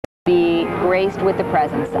Be graced with the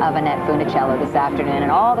presence of Annette Funicello this afternoon,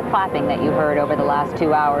 and all the clapping that you heard over the last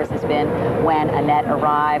 2 hours has been when Annette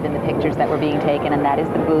arrived and the pictures that were being taken, and that is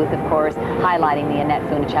the booth, of course, highlighting the Annette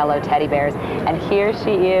Funicello teddy bears. And here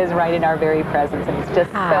she is right in our very presence, and it's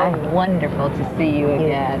just so wonderful to see you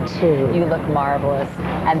again. You too. You look marvelous.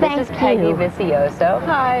 And this is Peggy Vicioso.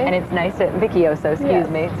 Hi. And it's nice to, Vicioso,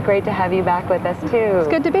 excuse me. It's great to have you back with us too. It's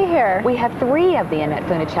good to be here. We have 3 of the Annette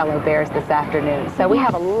Funicello bears this afternoon, so we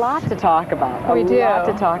have a lot to talk about. We do. A lot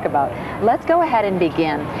to talk about. Let's go ahead and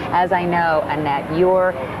begin. As I know, Annette,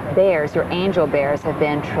 your bears, your angel bears, have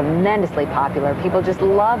been tremendously popular. People just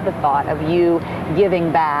love the thought of you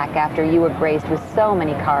giving back after you were graced with so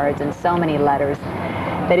many cards and so many letters,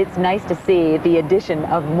 that it's nice to see the addition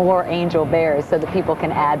of more angel bears so that people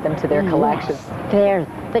can add them to their collections. Yes, they're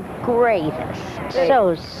the greatest.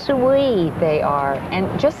 So sweet. They are,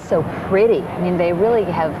 and just so pretty. I mean, they really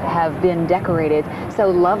have been decorated so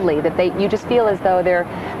lovely that you just feel as though they're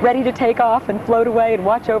ready to take off and float away and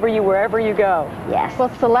watch over you wherever you go. Yes. Well,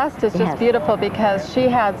 Celeste is just beautiful because she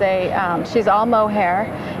has she's all mohair,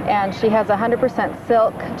 and she has 100%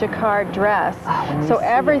 silk jacquard dress. So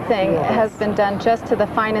everything has been done just to the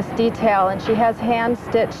finest detail, and she has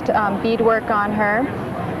hand-stitched beadwork on her.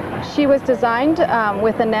 She was designed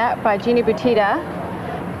with Annette by Jeannie Butita,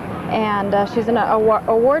 and she's an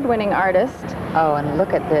award-winning artist. Oh, and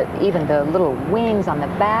look at even the little wings on the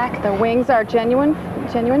back. The wings are genuine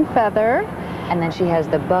feather. And then she has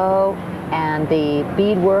the bow and the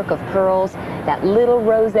beadwork of pearls, that little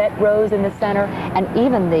rosette rose in the center, and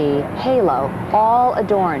even the halo, all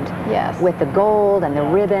adorned with the gold and the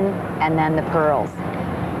ribbon and then the pearls.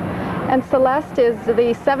 And Celeste is the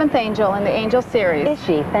 7th angel in the angel series. Is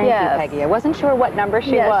she? Thank you, Peggy. I wasn't sure what number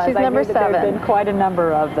she was. She's number 7. There have been quite a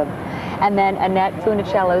number of them. And then Annette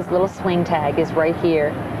Funicello's little swing tag is right here.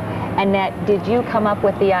 Annette, did you come up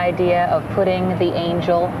with the idea of putting the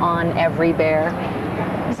angel on every bear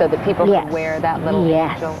so that people could wear that little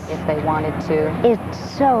angel if they wanted to?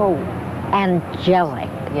 It's so angelic.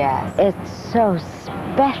 Yes. It's so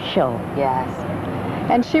special. Yes.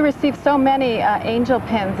 And she received so many angel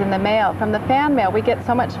pins in the mail, from the fan mail. We get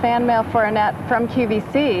so much fan mail for Annette from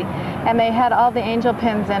QVC, and they had all the angel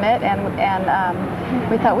pins in it, and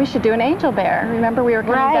we thought we should do an angel bear. Remember, we were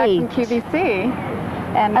coming back from QVC.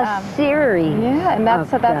 And, a series. Yeah, and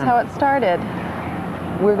that's how it started.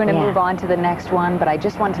 We're going to move on to the next one, but I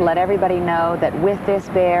just want to let everybody know that with this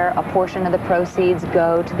bear, a portion of the proceeds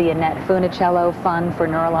go to the Annette Funicello Fund for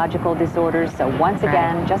Neurological Disorders. So once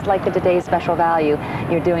again, just like the Today's Special Value,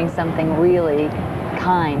 you're doing something really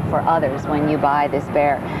kind for others when you buy this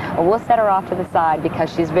bear. Well, we'll set her off to the side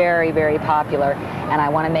because she's very, very popular, and I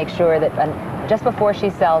want to make sure that just before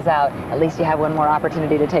she sells out, at least you have one more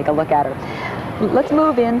opportunity to take a look at her. Let's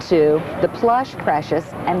move into the Plush, Precious,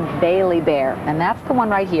 and Bailey bear, and that's the one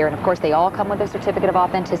right here. And of course, they all come with a certificate of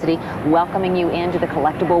authenticity, welcoming you into the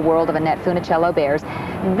collectible world of Annette Funicello bears.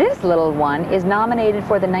 This little one is nominated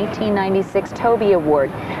for the 1996 Toby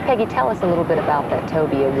Award. Peggy, tell us a little bit about that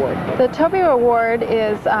Toby Award. The Toby Award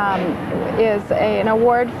is an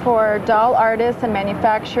award for doll artists and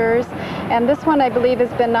manufacturers, and this one, I believe,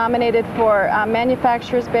 has been nominated for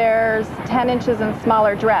manufacturers' bears 10 inches and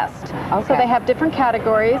smaller dressed. Okay. So they have different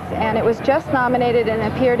categories, and it was just nominated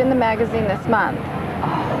and appeared in the magazine this month.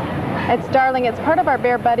 It's darling. It's part of our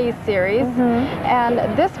Bear Buddies series, and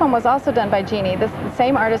this one was also done by Jeannie, the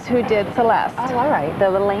same artist who did Celeste. Oh, all right, the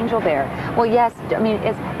little angel bear. Well, yes, I mean,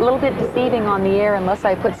 it's a little bit deceiving on the air unless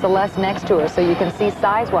I put Celeste next to her so you can see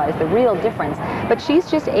size-wise the real difference. But she's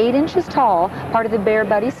just 8 inches tall, part of the Bear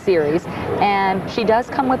Buddies series, and she does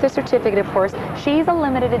come with a certificate, of course. She's a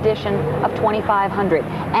limited edition of 2,500,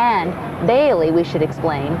 and Bailey, we should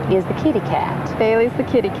explain, is the kitty cat. Bailey's the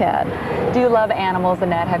kitty cat. Do you love animals,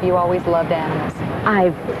 Annette? Have you always loved animals?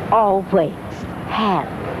 I've always had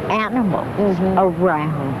animals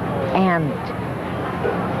around, and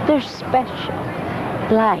they're special.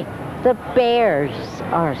 Like the bears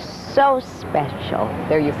are so special.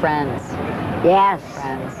 They're your friends. Yes.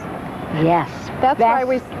 Friends. Yes. That's why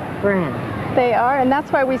we friends. They are, and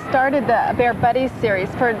that's why we started the Bear Buddies series,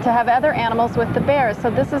 to have other animals with the bears. So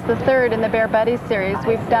this is the 3rd in the Bear Buddies series.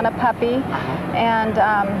 We've done a puppy and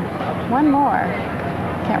one more.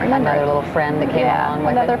 Can't remember. Another little friend that came along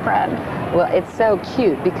with another friend. Well, it's so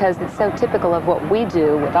cute because it's so typical of what we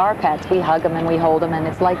do with our pets. We hug them and we hold them, and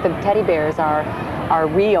it's like the teddy bears are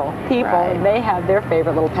real people, and they have their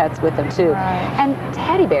favorite little pets with them too. And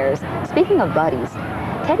teddy bears, speaking of buddies,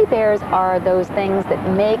 teddy bears are those things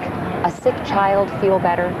that make a sick child feel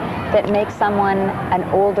better. that make someone, an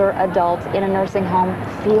older adult in a nursing home,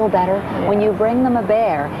 feel better? Yes. When you bring them a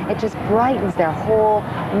bear, it just brightens their whole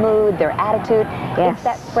mood, their attitude. Yes. It's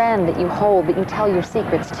that friend that you hold, that you tell your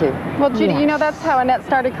secrets to. Well, Judy, you know, Yes. that's how Annette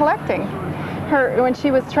started collecting. When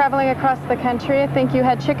she was traveling across the country, I think you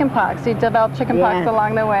had chickenpox. You developed chickenpox Yes.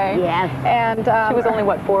 along the way. Yes. And She was only,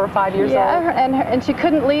 what, 4 or 5 years old? yeah, and she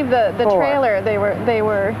couldn't leave the 4. trailer they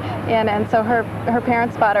were in, and so her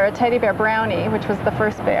parents bought her a teddy bear Brownie, which was the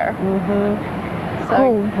first bear. Mm-hmm. So,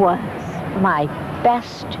 Who was my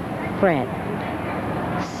best friend,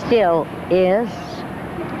 still is.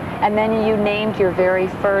 And then you named your very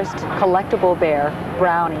first collectible bear,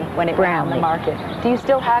 Brownie, when it went on the Brownie. market. Do you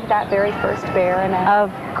still have that very first bear, Annette?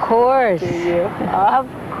 Of course. Do you? Of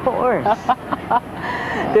course.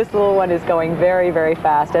 This little one is going very, very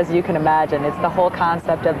fast, as you can imagine. It's the whole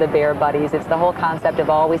concept of the bear buddies. It's the whole concept of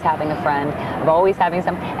always having a friend, of always having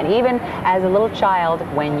some. And even as a little child,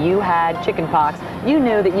 when you had chickenpox, you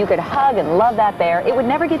knew that you could hug and love that bear. It would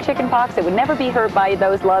never get chickenpox. It would never be hurt by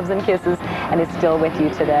those loves and kisses. And it's still with you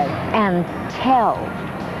today. And tell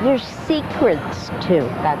your secrets too.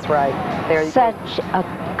 That's right. They're Such a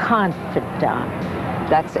confidant.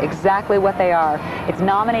 That's exactly what they are. It's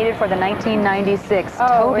nominated for the 1996 Oh,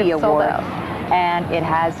 Toby it's sold Award. out. And it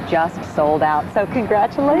has just sold out. So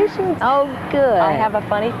congratulations. Oh, good. I have a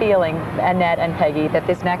funny feeling, Annette and Peggy, that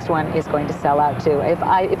this next one is going to sell out too. If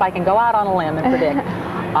I can go out on a limb and predict,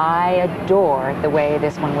 I adore the way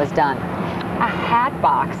this one was done. A hat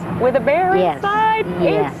box with a bear Yes. inside.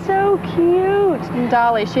 Yes. It's so cute. and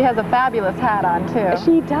Dolly, she has a fabulous hat on too.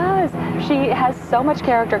 She does. She has so much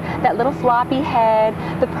character. That little floppy head,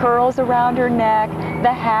 the pearls around her neck,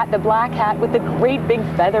 the hat, the black hat with the great big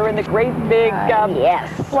feather and the great big Yes.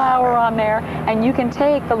 flower on there. And you can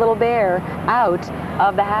take the little bear out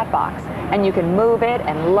of the hat box and you can move it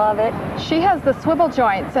and love it. She has the swivel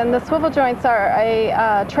joints, and the swivel joints are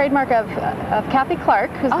a trademark of Kathy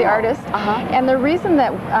Clark, who's the Oh, artist. And the reason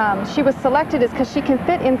that she was selected is because she can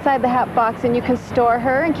fit inside the hat box, and you can store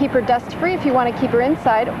her and keep her dust-free if you want to keep her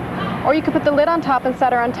inside, or you could put the lid on top and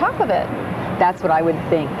set her on top of it. That's what I would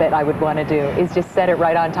think that I would want to do, is just set it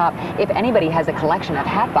right on top. If anybody has a collection of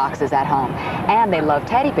hat boxes at home and they love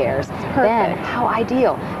teddy bears, then how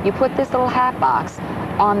ideal. You put this little hat box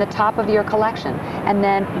on the top of your collection, and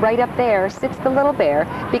then right up there sits the little bear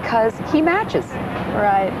because he matches.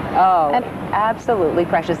 Right. Oh, And- absolutely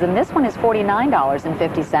precious. And this one is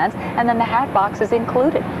 $49.50, and then the hat box is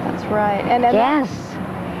included. That's right. And Yes.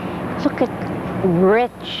 Look at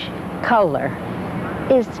rich color.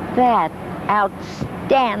 Is that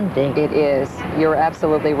outstanding? It is. You're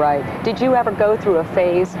absolutely right. Did you ever go through a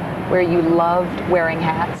phase where you loved wearing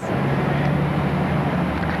hats?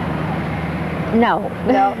 No.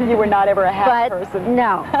 No, you were not ever a hat But person.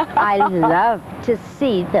 no, I love to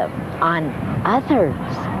see them on others.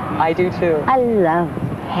 I do too. I love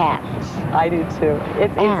hats. I do too.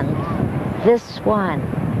 And this one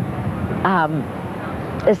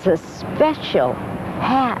is a special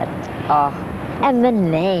hat. And the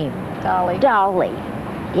name, Dolly. Dolly.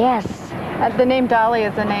 Yes. The name Dolly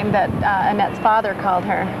is the name that Annette's father called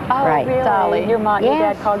her. Oh, Right. really? Dolly. Your mom, your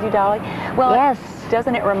dad Yes. called you Dolly? Well, Yes.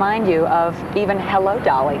 doesn't it remind you of even Hello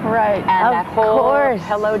Dolly? Right. And Of that whole course.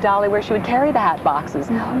 Hello Dolly where she would carry the hat boxes.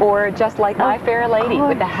 Or just like My Of Fair Lady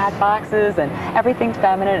with the course. hat boxes, and everything's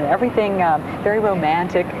feminine and everything very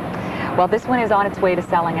romantic. Well, this one is on its way to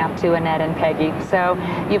selling out too, Annette and Peggy. So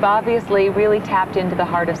you've obviously really tapped into the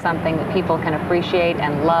heart of something that people can appreciate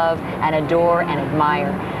and love and adore and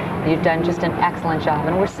admire. You've done just an excellent job,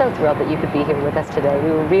 and we're so thrilled that you could be here with us today.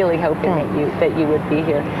 We were really hoping that you would be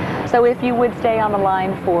here. So if you would stay on the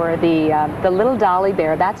line for the little Dolly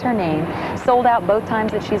Bear, that's her name, sold out both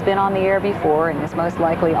times that she's been on the air before, and is most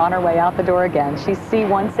likely on her way out the door again. She's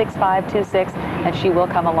C16526, and she will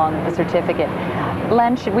come along with a certificate.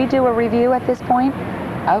 Len, should we do a review at this point?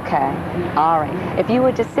 Okay. All right. If you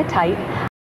would just sit tight.